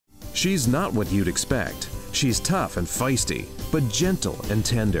She's not what you'd expect. She's tough and feisty, but gentle and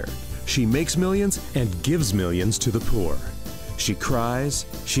tender. She makes millions and gives millions to the poor. She cries,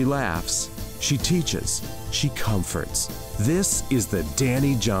 she laughs, she teaches, she comforts. This is the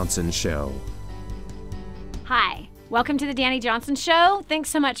Dani Johnson Show. Hi, welcome to the Dani Johnson Show. Thanks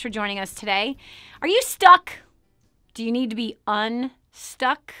so much for joining us today. Are you stuck? Do you need to be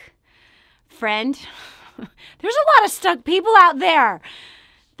unstuck? Friend, there's a lot of stuck people out there.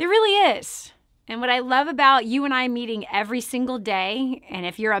 There really is. And what I love about you and I meeting every single day, and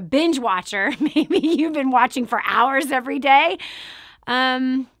if you're a binge watcher, maybe you've been watching for hours every day,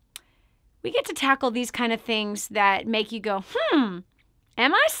 we get to tackle these kind of things that make you go, am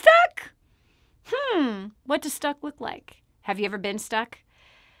I stuck? What does stuck look like? Have you ever been stuck?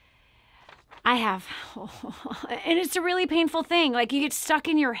 I have. And it's a really painful thing. Like, you get stuck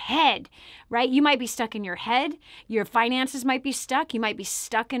in your head, right? You might be stuck in your head. Your finances might be stuck. You might be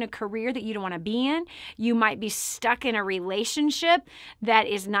stuck in a career that you don't want to be in. You might be stuck in a relationship that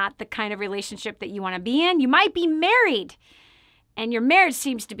is not the kind of relationship that you want to be in. You might be married, and your marriage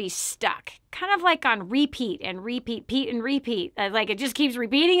seems to be stuck, kind of like on repeat and repeat, repeat. Like, it just keeps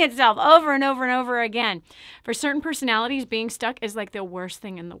repeating itself over and over and over again. For certain personalities, being stuck is like the worst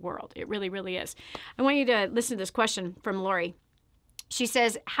thing in the world. It really, really is. I want you to listen to this question from Lori. She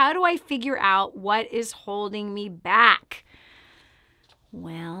says, how do I figure out what is holding me back?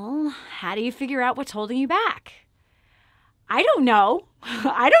 Well, how do you figure out what's holding you back? I don't know.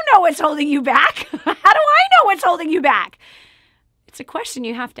 I don't know what's holding you back. How do I know what's holding you back? It's a question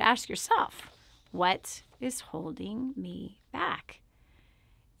you have to ask yourself. What is holding me back?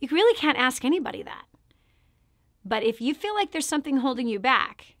 You really can't ask anybody that. But if you feel like there's something holding you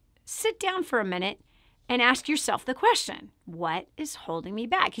back, sit down for a minute and ask yourself the question, what is holding me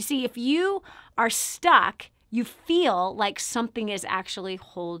back? You see, if you are stuck, you feel like something is actually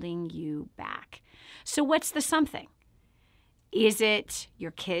holding you back. So what's the something? Is it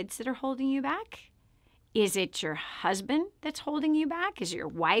your kids that are holding you back? Is it your husband that's holding you back? Is it your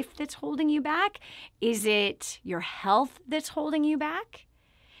wife that's holding you back? Is it your health that's holding you back?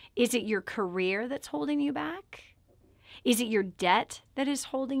 Is it your career that's holding you back? Is it your debt that is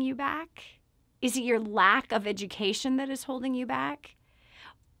holding you back? Is it your lack of education that is holding you back?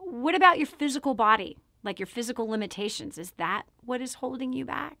 What about your physical body, like your physical limitations? Is that what is holding you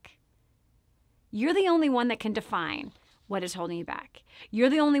back? You're the only one that can define what is holding you back. You're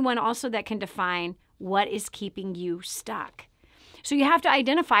the only one also that can define what is keeping you stuck. So you have to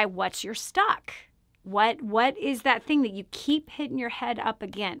identify what's your stuck. What is that thing that you keep hitting your head up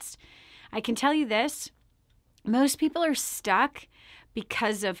against? I can tell you this, most people are stuck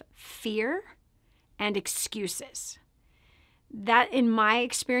because of fear and excuses. That, in my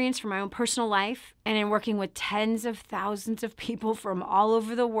experience from my own personal life and in working with tens of thousands of people from all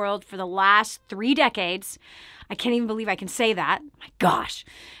over the world for the last 3 decades, I can't even believe I can say that. My gosh.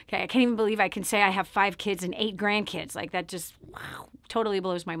 Okay, I can't even believe I can say I have 5 kids and 8 grandkids. Like, that just totally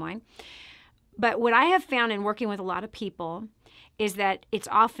blows my mind. But what I have found in working with a lot of people is that it's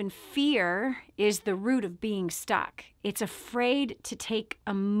often fear is the root of being stuck. It's afraid to take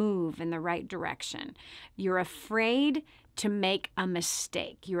a move in the right direction. You're afraid to make a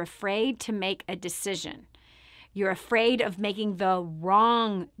mistake. You're afraid to make a decision. You're afraid of making the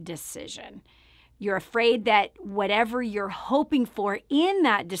wrong decision. You're afraid that whatever you're hoping for in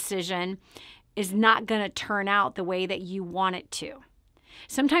that decision is not going to turn out the way that you want it to.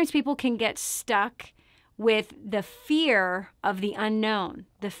 Sometimes people can get stuck with the fear of the unknown,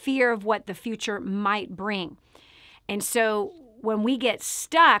 the fear of what the future might bring. And so when we get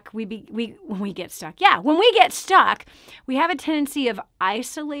stuck, we have a tendency of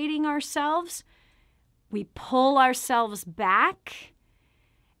isolating ourselves. We pull ourselves back,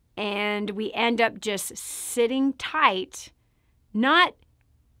 and we end up just sitting tight, not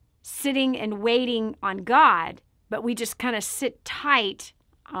sitting and waiting on God, but we just kind of sit tight,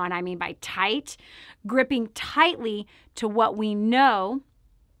 and I mean by tight, gripping tightly to what we know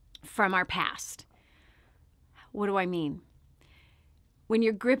from our past. What do I mean? When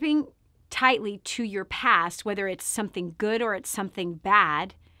you're gripping tightly to your past, whether it's something good or it's something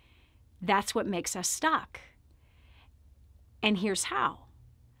bad, that's what makes us stuck. And here's how.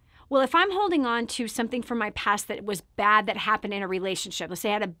 Well, if I'm holding on to something from my past that was bad that happened in a relationship, let's say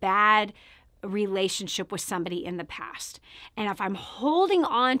I had a bad relationship with somebody in the past. And if I'm holding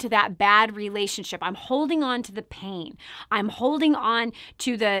on to that bad relationship, I'm holding on to the pain. I'm holding on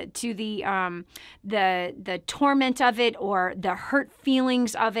to the torment of it or the hurt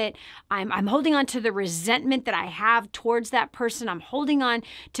feelings of it. I'm holding on to the resentment that I have towards that person. I'm holding on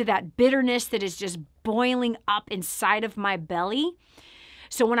to that bitterness that is just boiling up inside of my belly.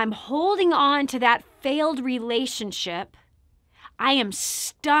 So when I'm holding on to that failed relationship, I am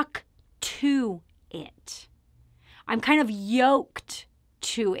stuck to it. I'm kind of yoked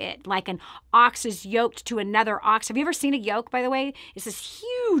to it, like an ox is yoked to another ox. Have you ever seen a yoke, by the way? It's this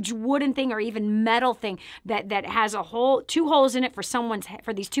huge wooden thing or even metal thing that has two holes in it for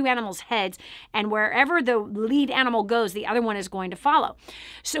these two animals' heads, and wherever the lead animal goes, the other one is going to follow.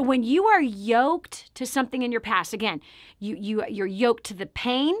 So when you are yoked to something in your past, again, you're yoked to the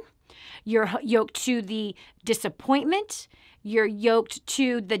pain, you're yoked to the disappointment, you're yoked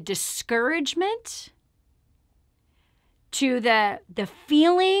to the discouragement, to the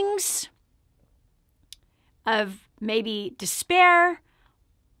feelings of maybe despair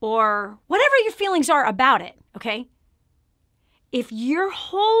or whatever your feelings are about it, okay? If you're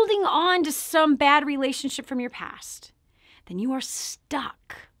holding on to some bad relationship from your past, then you are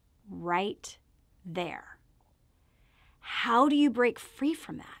stuck right there. How do you break free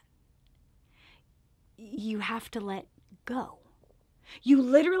from that? You have to let go. You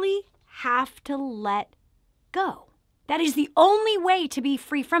literally have to let go. That is the only way to be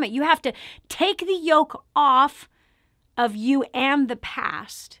free from it. You have to take the yoke off of you and the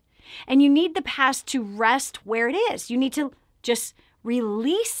past. And you need the past to rest where it is. You need to just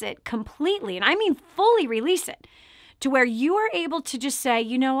release it completely. And I mean fully release it to where you are able to just say,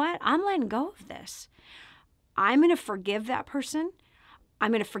 you know what? I'm letting go of this. I'm going to forgive that person.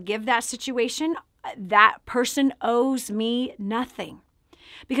 I'm going to forgive that situation. That person owes me nothing.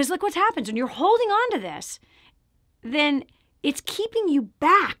 Because look what happens when you're holding on to this. Then it's keeping you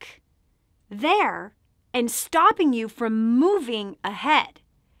back there and stopping you from moving ahead.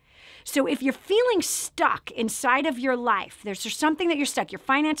 So if you're feeling stuck inside of your life, there's something that you're stuck. Your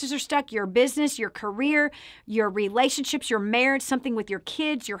finances are stuck, your business, your career, your relationships, your marriage, something with your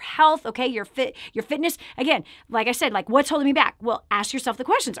kids, your health, okay, your fitness. Again, like I said, like what's holding me back? Well, ask yourself the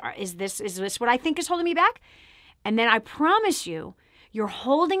questions. Is this what I think is holding me back? And then I promise you, you're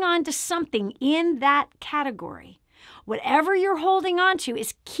holding on to something in that category. Whatever you're holding on to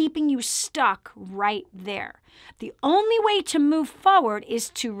is keeping you stuck right there. The only way to move forward is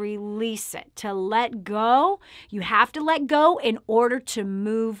to release it, to let go. You have to let go in order to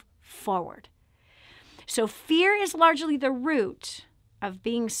move forward. So fear is largely the root of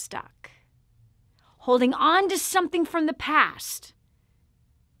being stuck. Holding on to something from the past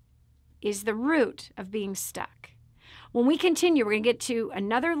is the root of being stuck. When we continue, we're going to get to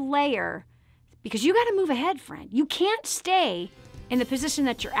another layer because you got to move ahead, friend. You can't stay in the position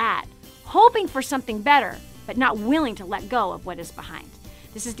that you're at, hoping for something better, but not willing to let go of what is behind.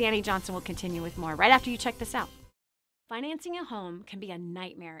 This is Dani Johnson. We'll continue with more right after you check this out. Financing a home can be a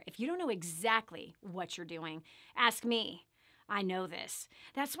nightmare if you don't know exactly what you're doing. Ask me. I know this.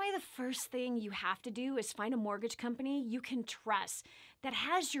 That's why the first thing you have to do is find a mortgage company you can trust that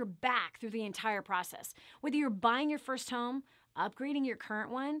has your back through the entire process. Whether you're buying your first home, upgrading your current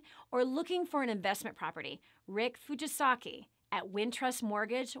one, or looking for an investment property, Rick Fujisaki at Wintrust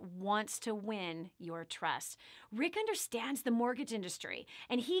Mortgage wants to win your trust. Rick understands the mortgage industry,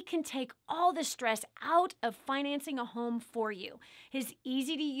 and he can take all the stress out of financing a home for you. His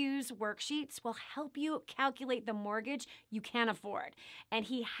easy-to-use worksheets will help you calculate the mortgage you can afford. And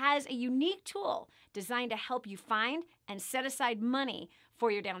he has a unique tool designed to help you find and set aside money for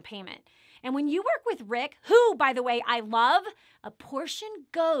your down payment. And when you work with Rick, who, by the way, I love, a portion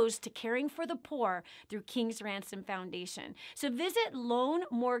goes to caring for the poor through King's Ransom Foundation. So visit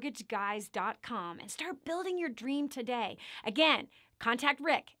loanmortgageguys.com and start building your dream today. Again, contact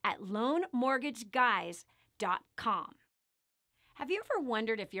Rick at loanmortgageguys.com. Have you ever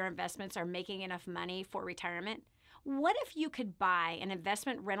wondered if your investments are making enough money for retirement? What if you could buy an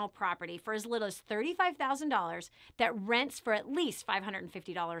investment rental property for as little as $35,000 that rents for at least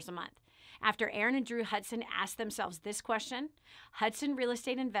 $550 a month? After Aaron and Drew Hudson asked themselves this question, Hudson Real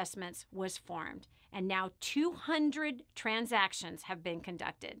Estate Investments was formed, and now 200 transactions have been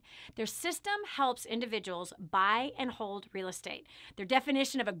conducted. Their system helps individuals buy and hold real estate. Their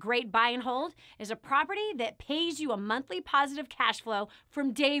definition of a great buy and hold is a property that pays you a monthly positive cash flow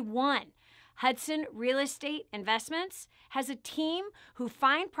from day one. Hudson Real Estate Investments has a team who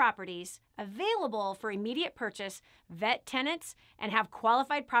find properties available for immediate purchase, vet tenants, and have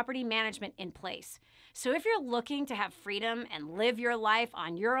qualified property management in place. So if you're looking to have freedom and live your life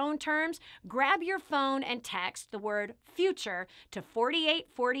on your own terms, grab your phone and text the word FUTURE to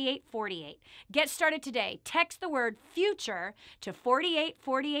 484848. Get started today. Text the word FUTURE to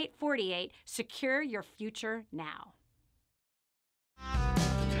 484848. Secure your future now.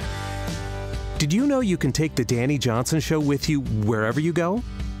 Did you know you can take the Dani Johnson Show with you wherever you go?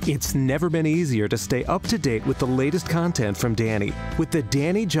 It's never been easier to stay up to date with the latest content from Dani with the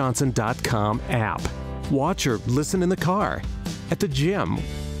DaniJohnson.com app. Watch or listen in the car, at the gym,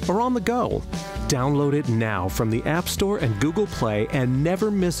 or on the go. Download it now from the App Store and Google Play and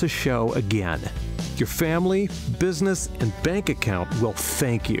never miss a show again. Your family, business, and bank account will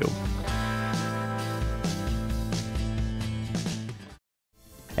thank you.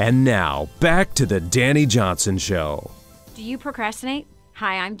 And now, back to the Dani Johnson Show. Do you procrastinate?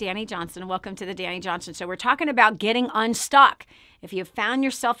 Hi, I'm Dani Johnson, and welcome to the Dani Johnson Show. We're talking about getting unstuck. If you have found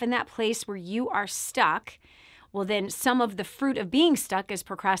yourself in that place where you are stuck, well, then some of the fruit of being stuck is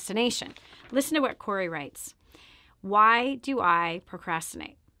procrastination. Listen to what Corey writes. Why do I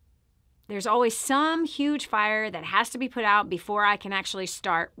procrastinate? There's always some huge fire that has to be put out before I can actually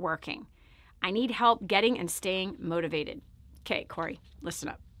start working. I need help getting and staying motivated. Okay, Corey, listen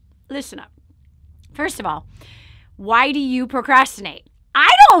up. Listen up. First of all, why do you procrastinate? I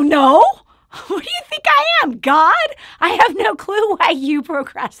don't know. Who do you think I am, God? I have no clue why you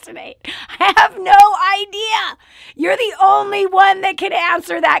procrastinate. I have no idea. You're the only one that can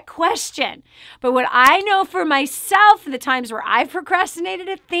answer that question. But what I know for myself, the times where I've procrastinated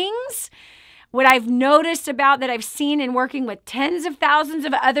at things, what I've noticed about that I've seen in working with tens of thousands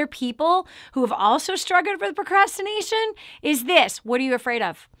of other people who have also struggled with procrastination is this. What are you afraid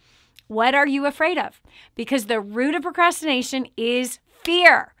of? What are you afraid of? Because the root of procrastination is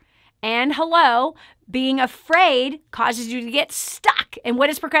fear. And hello, being afraid causes you to get stuck. And what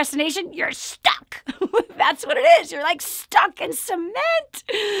is procrastination? You're stuck. That's what it is. You're like stuck in cement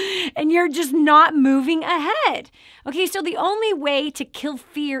and you're just not moving ahead. Okay, so the only way to kill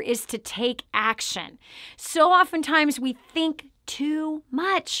fear is to take action. So oftentimes we think too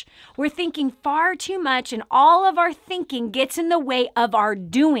much. We're thinking far too much, and all of our thinking gets in the way of our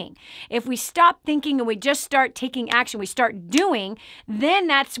doing. If we stop thinking and we just start taking action, we start doing, then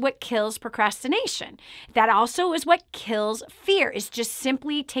that's what kills procrastination. That also is what kills fear, is just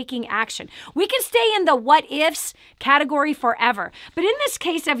simply taking action. We can stay in the what ifs category forever. But in this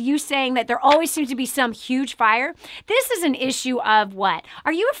case of you saying that there always seems to be some huge fire, this is an issue of what?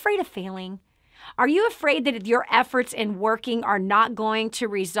 Are you afraid of failing? Are you afraid that your efforts in working are not going to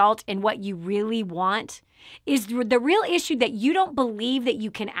result in what you really want? Is the real issue that you don't believe that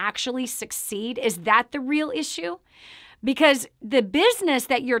you can actually succeed? Is that the real issue? Because the business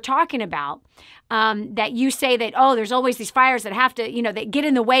that you're talking about, that you say that, oh, there's always these fires that have to, that get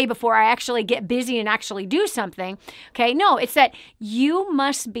in the way before I actually get busy and actually do something. Okay, no, it's that you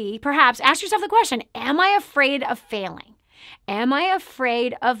must be, perhaps ask yourself the question, am I afraid of failing? Am I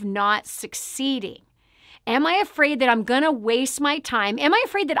afraid of not succeeding? Am I afraid that I'm going to waste my time? Am I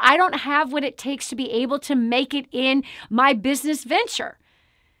afraid that I don't have what it takes to be able to make it in my business venture?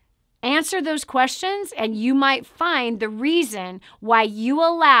 Answer those questions and you might find the reason why you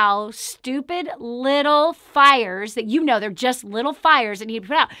allow stupid little fires that they're just little fires that need to be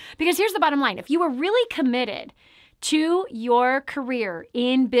put out. Because here's the bottom line. If you were really committed to your career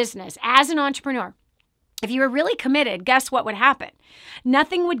in business as an entrepreneur, if you were really committed, guess what would happen?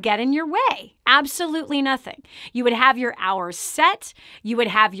 Nothing would get in your way. Absolutely nothing. You would have your hours set. You would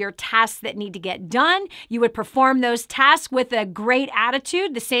have your tasks that need to get done. You would perform those tasks with a great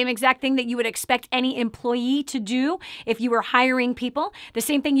attitude, the same exact thing that you would expect any employee to do if you were hiring people. The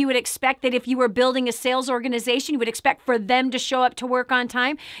same thing you would expect that if you were building a sales organization, you would expect for them to show up to work on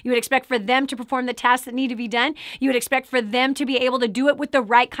time. You would expect for them to perform the tasks that need to be done. You would expect for them to be able to do it with the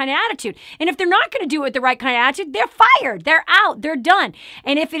right kind of attitude. And if they're not going to do it with the right kind of attitude, they're fired. They're out. They're done.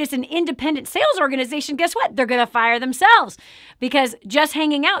 And if it is an independent sales organization, guess what? They're going to fire themselves because just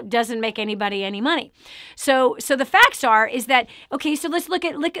hanging out doesn't make anybody any money. So the facts is that, okay, so let's look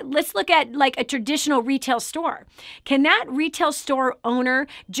at like a traditional retail store. Can that retail store owner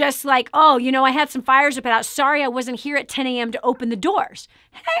just like, oh, I had some fires to put out. Sorry, I wasn't here at 10 a.m. to open the doors.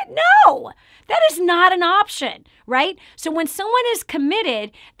 Hey, no, that is not an option, right? So when someone is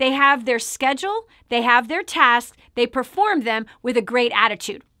committed, they have their schedule, they have their tasks, they perform them with a great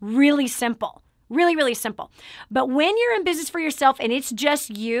attitude. Really simple. Really, really simple. But when you're in business for yourself and it's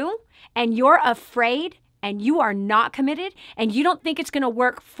just you and you're afraid and you are not committed and you don't think it's going to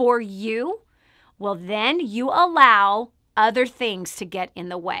work for you, well, then you allow other things to get in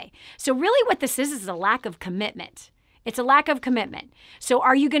the way. So really what this is a lack of commitment. It's a lack of commitment. So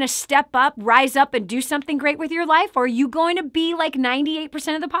are you going to step up, rise up, and do something great with your life? Or are you going to be like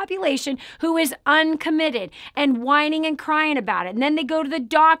 98% of the population who is uncommitted and whining and crying about it? And then they go to the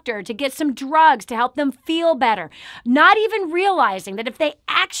doctor to get some drugs to help them feel better, not even realizing that if they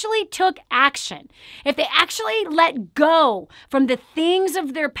actually took action, if they actually let go from the things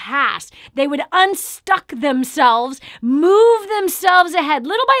of their past, they would unstuck themselves, move themselves ahead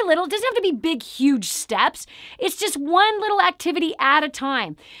little by little. It doesn't have to be big, huge steps. It's just one little activity at a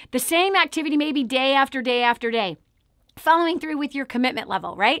time. The same activity maybe day after day after day. Following through with your commitment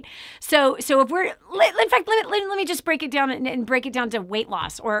level, right? So if we're, in fact, let me just break it down and break it down to weight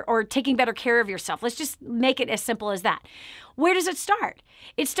loss or taking better care of yourself. Let's just make it as simple as that. Where does it start?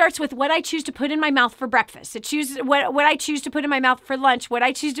 It starts with what I choose to put in my mouth for breakfast. It chooses what I choose to put in my mouth for lunch, what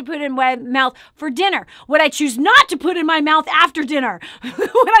I choose to put in my mouth for dinner, what I choose not to put in my mouth after dinner,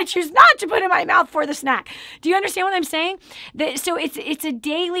 what I choose not to put in my mouth for the snack. Do you understand what I'm saying? So it's a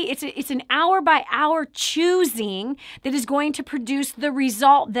daily, it's an hour by hour choosing that is going to produce the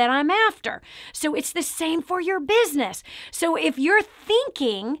result that I'm after. So it's the same for your business. So if you're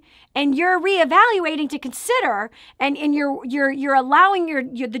thinking and you're reevaluating to consider, and you're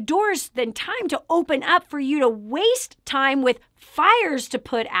allowing the doors then time to open up for you to waste time with fires to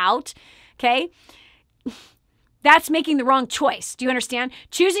put out, okay? That's making the wrong choice. Do you understand?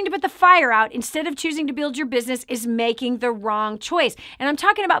 Choosing to put the fire out instead of choosing to build your business is making the wrong choice. And I'm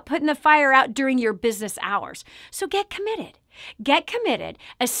talking about putting the fire out during your business hours. So get committed. Get committed,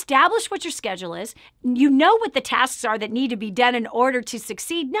 establish what your schedule is. You know what the tasks are that need to be done in order to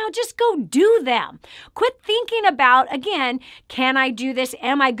succeed. Now just go do them. Quit thinking about, again, can I do this?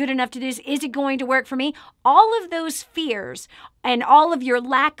 Am I good enough to do this? Is it going to work for me? All of those fears and all of your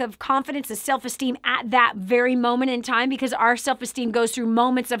lack of confidence and self-esteem at that very moment in time, because our self-esteem goes through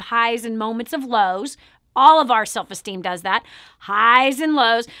moments of highs and moments of lows. All of our self-esteem does that. Highs and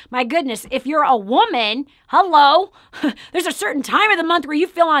lows. My goodness, if you're a woman, hello, there's a certain time of the month where you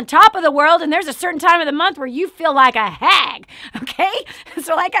feel on top of the world, and there's a certain time of the month where you feel like a hag, okay?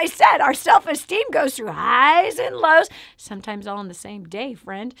 So like I said, our self-esteem goes through highs and lows, sometimes all in the same day,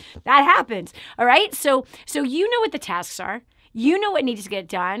 friend. That happens, all right? So you know what the tasks are. You know what needs to get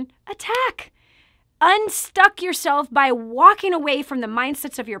done. Attack. Unstuck yourself by walking away from the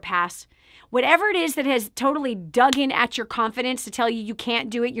mindsets of your past. Whatever it is that has totally dug in at your confidence to tell you can't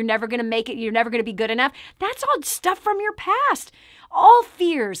do it, you're never going to make it, you're never going to be good enough, that's all stuff from your past. All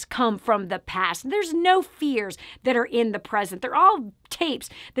fears come from the past. There's no fears that are in the present. They're all tapes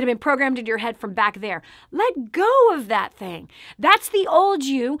that have been programmed into your head from back there. Let go of that thing. That's the old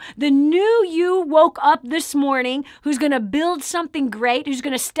you. The new you woke up this morning who's going to build something great, who's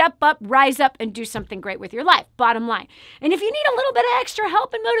going to step up, rise up, and do something great with your life. Bottom line. And if you need a little bit of extra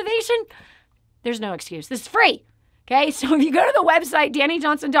help and motivation, there's no excuse. This is free. Okay, so if you go to the website,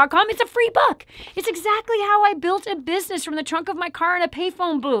 DaniJohnson.com, it's a free book. It's exactly how I built a business from the trunk of my car in a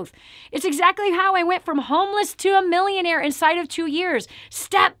payphone booth. It's exactly how I went from homeless to a millionaire inside of 2 years.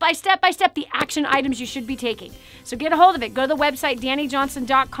 Step by step by step, the action items you should be taking. So get a hold of it. Go to the website,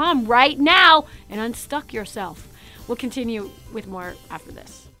 DaniJohnson.com right now and unstuck yourself. We'll continue with more after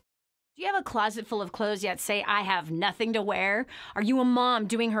this. Do you have a closet full of clothes yet say, I have nothing to wear? Are you a mom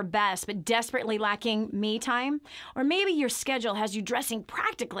doing her best but desperately lacking me time? Or maybe your schedule has you dressing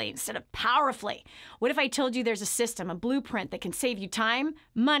practically instead of powerfully. What if I told you there's a system, a blueprint that can save you time,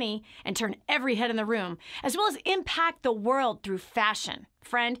 money, and turn every head in the room, as well as impact the world through fashion?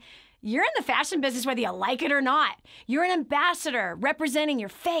 Friend, you're in the fashion business whether you like it or not. You're an ambassador representing your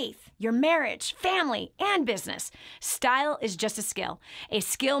faith, your marriage, family, and business. Style is just a skill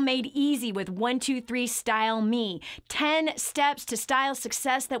made easy with 123 Style Me. 10 steps to style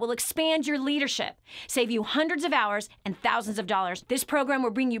success that will expand your leadership, save you hundreds of hours and thousands of dollars. This program will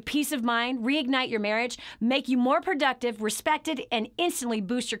bring you peace of mind, reignite your marriage, make you more productive, respected, and instantly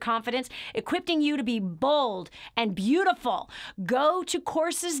boost your confidence, equipping you to be bold and beautiful. Go to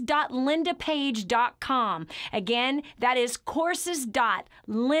courses.lindapage.com. Again, that is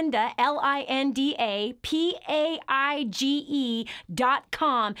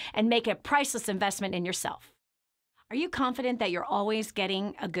courses.lindapage.com and make a priceless investment in yourself. Are you confident that you're always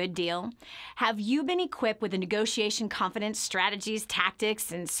getting a good deal? Have you been equipped with the negotiation confidence, strategies,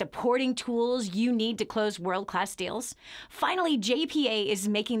 tactics, and supporting tools you need to close world-class deals? Finally, JPA is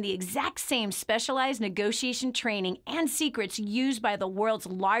making the exact same specialized negotiation training and secrets used by the world's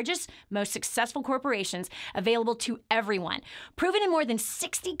largest, most successful corporations available to everyone. Proven in more than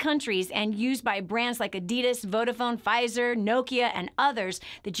 60 countries and used by brands like Adidas, Vodafone, Pfizer, Nokia, and others,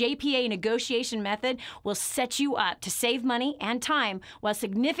 the JPA negotiation method will set you up to save money and time while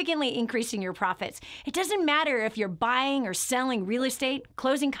significantly increasing your profits. It doesn't matter if you're buying or selling real estate,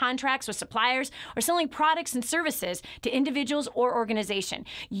 closing contracts with suppliers, or selling products and services to individuals or organizations.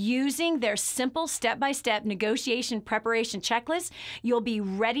 Using their simple step-by-step negotiation preparation checklist, you'll be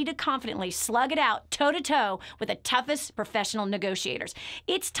ready to confidently slug it out toe-to-toe with the toughest professional negotiators.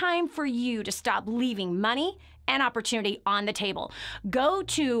 It's time for you to stop leaving money and opportunity on the table. Go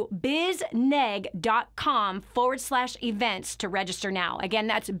to bizneg.com/events to register now. Again,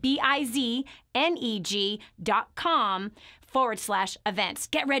 that's bizneg.com/events.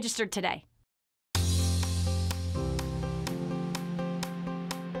 Get registered today.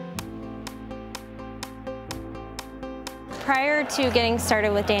 Prior to getting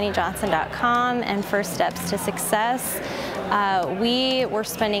started with DaniJohnson.com and First Steps to Success, we were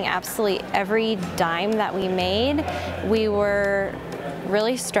spending absolutely every dime that we made. We were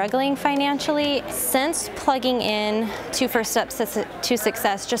really struggling financially. Since plugging in to First Steps to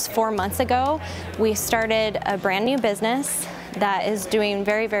Success just 4 months ago, we started a brand new business that is doing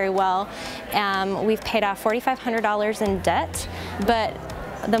very, very well. We've paid off $4,500 in debt, but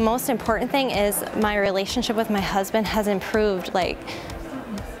the most important thing is my relationship with my husband has improved like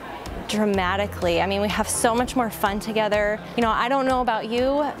dramatically. I mean, we have so much more fun together. You know, I don't know about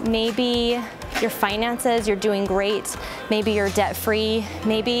you, maybe your finances, you're doing great, maybe you're debt-free,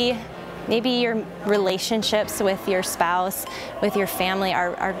 maybe your relationships with your spouse, with your family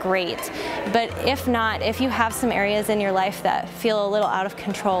are great. But if not, if you have some areas in your life that feel a little out of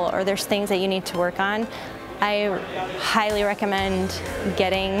control or there's things that you need to work on, I highly recommend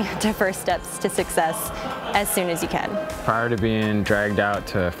getting to First Steps to Success as soon as you can. Prior to being dragged out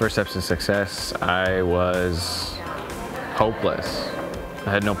to First Steps to Success, I was hopeless. I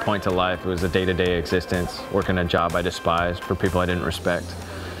had no point to life. It was a day-to-day existence, working a job I despised for people I didn't respect.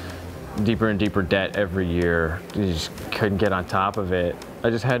 Deeper and deeper debt every year. You just couldn't get on top of it. I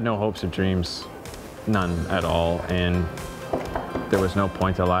just had no hopes or dreams, none at all, and there was no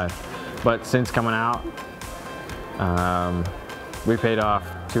point to life. But since coming out, we paid off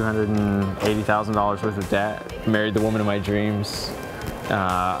 $280,000 worth of debt, married the woman of my dreams.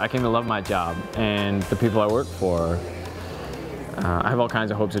 I came to love my job and the people I work for. I have all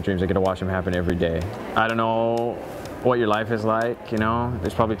kinds of hopes and dreams. I get to watch them happen every day. I don't know what your life is like, you know.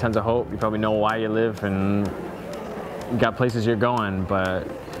 There's probably tons of hope. You probably know why you live and you got places you're going, but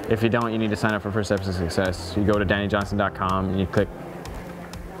if you don't, you need to sign up for First Steps to Success. You go to DaniJohnson.com and you click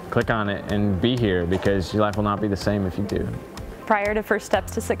on it and be here, because your life will not be the same if you do. Prior to First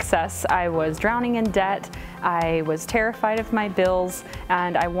Steps to Success, I was drowning in debt, I was terrified of my bills,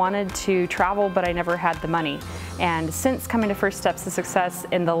 and I wanted to travel, but I never had the money. And since coming to First Steps to Success,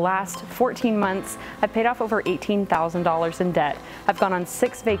 in the last 14 months, I've paid off over $18,000 in debt. I've gone on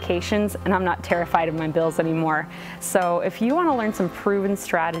 6 vacations, and I'm not terrified of my bills anymore. So if you want to learn some proven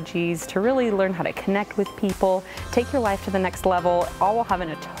strategies to really learn how to connect with people, take your life to the next level, all while having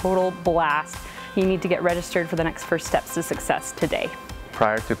a total blast, you need to get registered for the next First Steps to Success today.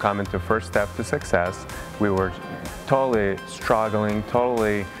 Prior to coming to First Step to Success, we were totally struggling,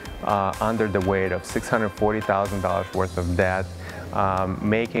 totally under the weight of $640,000 worth of debt,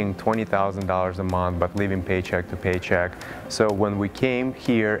 making $20,000 a month, but living paycheck to paycheck. So when we came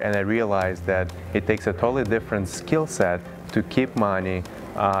here, and I realized that it takes a totally different skill set to keep money,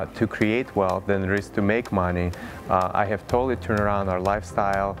 to create wealth than it is to make money, I have totally turned around our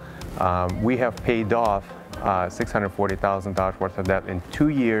lifestyle. We have paid off $640,000 worth of debt in 2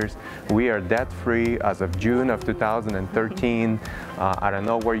 years. We are debt-free as of June of 2013. I don't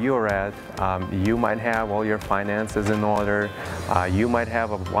know where you're at. You might have all your finances in order. You might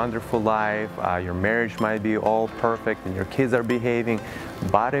have a wonderful life. Your marriage might be all perfect and your kids are behaving.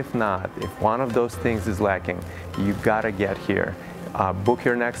 But if not, if one of those things is lacking, you gotta get here. Book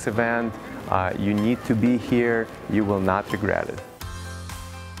your next event. You need to be here. You will not regret it.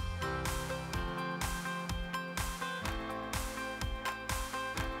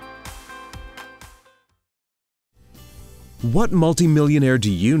 What multimillionaire do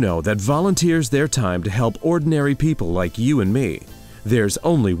you know that volunteers their time to help ordinary people like you and me? There's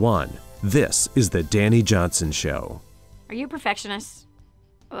only one. This is the Dani Johnson Show. Are you a perfectionist?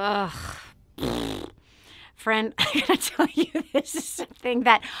 Ugh. Friend, I gotta tell you, this is something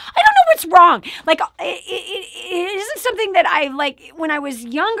that I don't know what's wrong. Like, it isn't something that I, like, when I was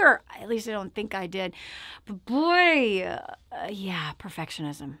younger, at least I don't think I did. But boy, yeah,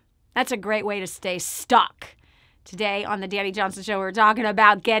 perfectionism. That's a great way to stay stuck. Today on the Dani Johnson Show, we're talking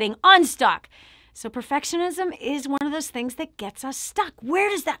about getting unstuck. So perfectionism is one of those things that gets us stuck. Where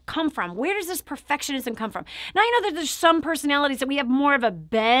does that come from? Where does this perfectionism come from? Now, I know that there's some personalities that we have more of a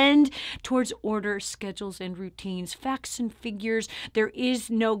bend towards order, schedules, and routines, facts and figures. There is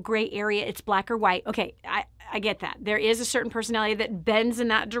no gray area. It's black or white. Okay, I get that. There is a certain personality that bends in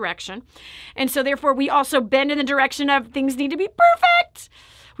that direction. And so therefore, we also bend in the direction of things need to be perfect.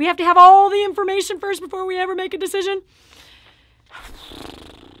 We have to have all the information first before we ever make a decision.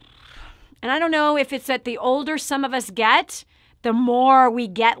 And I don't know if it's that the older some of us get, the more we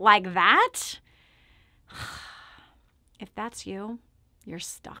get like that. If that's you, you're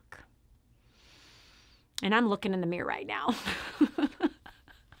stuck. And I'm looking in the mirror right now.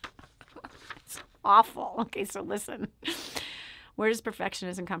 It's awful. Okay, so listen. Where does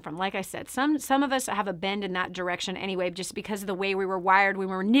perfectionism come from? Like I said, some of us have a bend in that direction anyway, just because of the way we were wired. We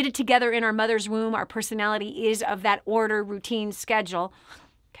were knitted together in our mother's womb. Our personality is of that order, routine, schedule.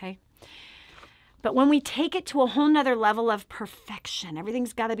 Okay? But when we take it to a whole nother level of perfection,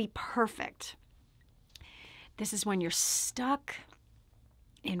 everything's got to be perfect. This is when you're stuck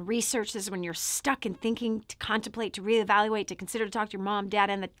in research. This is when you're stuck in thinking, to contemplate, to reevaluate, to consider, to talk to your mom, dad,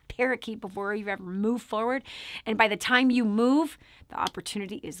 and the parakeet before you ever move forward. And by the time you move, the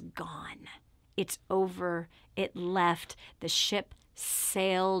opportunity is gone. It's over. It left. The ship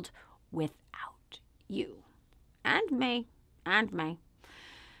sailed without you. And me. And me.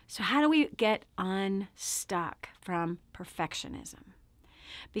 So how do we get unstuck from perfectionism?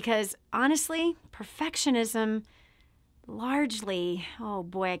 Because honestly, perfectionism largely, oh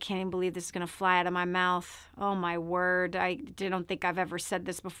boy, I can't even believe this is going to fly out of my mouth. Oh my word, I don't think I've ever said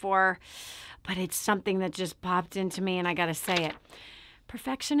this before, but it's something that just popped into me and I got to say it.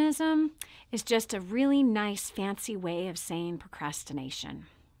 Perfectionism is just a really nice, fancy way of saying procrastination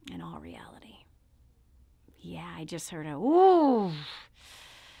in all reality. Yeah, I just heard a, ooh.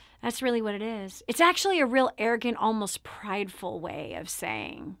 That's really what it is. It's actually a real arrogant, almost prideful way of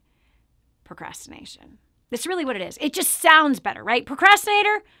saying procrastination. That's really what it is. It just sounds better, right?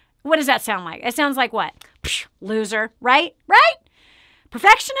 Procrastinator, what does that sound like? It sounds like what? Psh, loser, right? Right?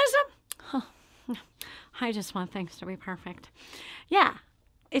 Perfectionism? Oh, I just want things to be perfect. Yeah,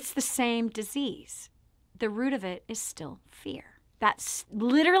 it's the same disease. The root of it is still fear. That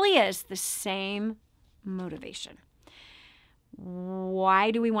literally is the same motivation. Why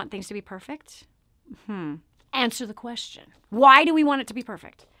do we want things to be perfect? Answer the question. Why do we want it to be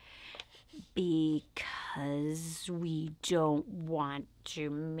perfect? Because we don't want to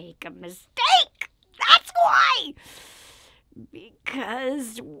make a mistake. That's why.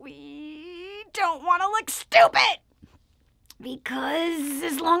 Because we don't want to look stupid. Because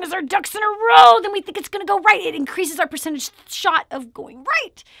as long as our ducks in a row, then we think it's going to go right. It increases our percentage shot of going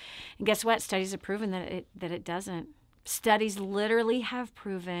right. And guess what? Studies have proven that it doesn't. Studies literally have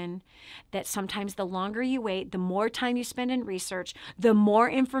proven that sometimes the longer you wait, the more time you spend in research, the more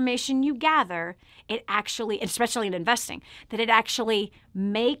information you gather, it actually, especially in investing, that it actually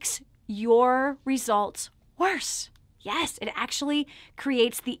makes your results worse. Yes, it actually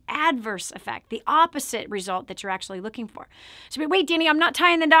creates the adverse effect, the opposite result that you're actually looking for. So wait, Dani, I'm not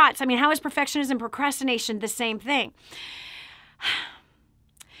tying the dots. I mean, how is perfectionism and procrastination the same thing?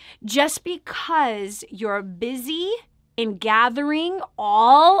 Just because you're busy in gathering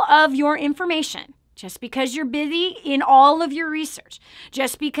all of your information, just because you're busy in all of your research,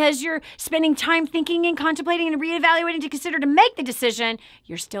 just because you're spending time thinking and contemplating and reevaluating to consider to make the decision,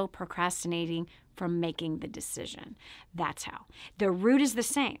 you're still procrastinating from making the decision. That's how. The root is the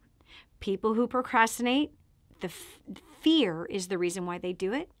same. People who procrastinate, the fear is the reason why they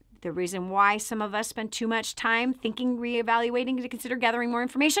do it. The reason why some of us spend too much time thinking, reevaluating to consider gathering more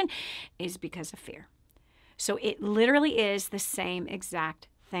information is because of fear. So it literally is the same exact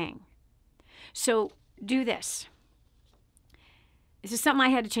thing. So do this. This is something I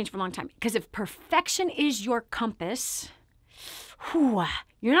had to change for a long time. Because if perfection is your compass,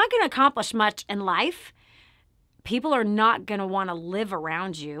 you're not going to accomplish much in life. People are not going to want to live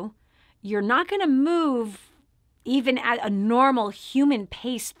around you. You're not going to move even at a normal human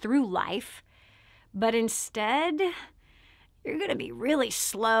pace through life. But instead, you're going to be really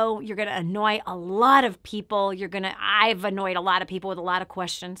slow. You're going to annoy a lot of people. I've annoyed a lot of people with a lot of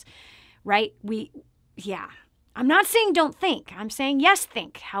questions, right? I'm not saying don't think. I'm saying yes,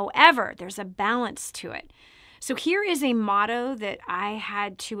 think. However, there's a balance to it. So here is a motto that I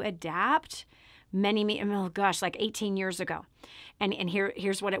had to adapt like 18 years ago. And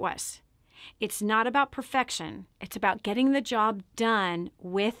here's what it was. It's not about perfection. It's about getting the job done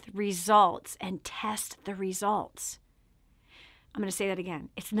with results and test the results. I'm going to say that again.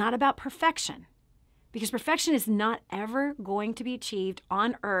 It's not about perfection. Because perfection is not ever going to be achieved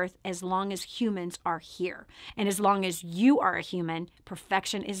on earth as long as humans are here. And as long as you are a human,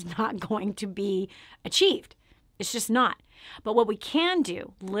 perfection is not going to be achieved. It's just not. But what we can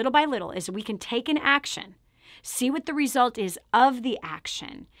do little by little is we can take an action, see what the result is of the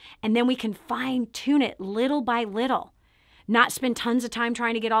action, and then we can fine tune it little by little. Not spend tons of time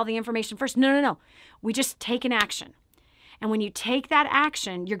trying to get all the information first. No. We just take an action. And when you take that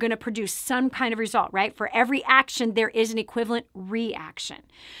action, you're going to produce some kind of result, right? For every action, there is an equivalent reaction.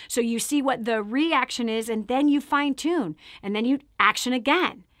 So you see what the reaction is, and then you fine tune, and then you action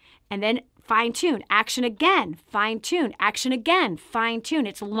again, and then fine tune, action again, fine tune, action again, fine tune.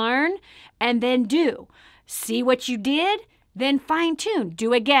 It's learn and then do. See what you did, then fine tune,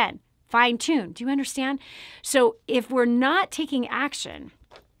 do again, fine tune. Do you understand? So if we're not taking action,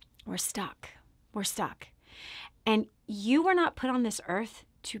 we're stuck. We're stuck. And you were not put on this earth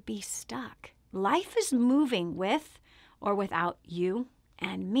to be stuck. Life is moving with or without you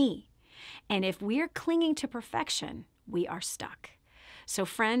and me. And if we're clinging to perfection, we are stuck. So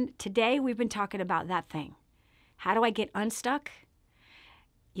friend, today we've been talking about that thing. How do I get unstuck?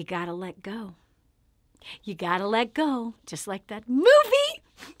 You gotta let go. You gotta let go, just like that movie.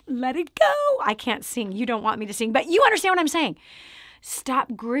 Let it go. I can't sing. You don't want me to sing, but you understand what I'm saying.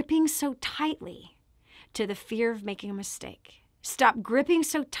 Stop gripping so tightly to the fear of making a mistake. Stop gripping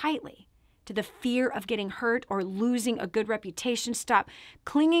so tightly to the fear of getting hurt or losing a good reputation. Stop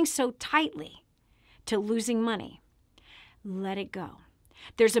clinging so tightly to losing money. Let it go.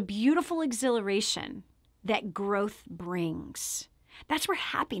 There's a beautiful exhilaration that growth brings. That's where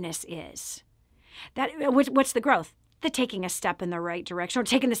happiness is. What's the growth? The taking a step in the right direction or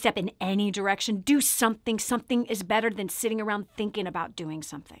taking the step in any direction. Do something. Something is better than sitting around thinking about doing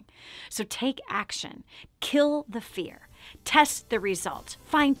something. So take action. Kill the fear. Test the results.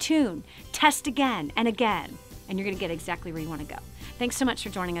 Fine tune. Test again and again. And you're going to get exactly where you want to go. Thanks so much for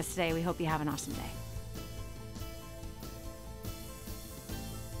joining us today. We hope you have an awesome day.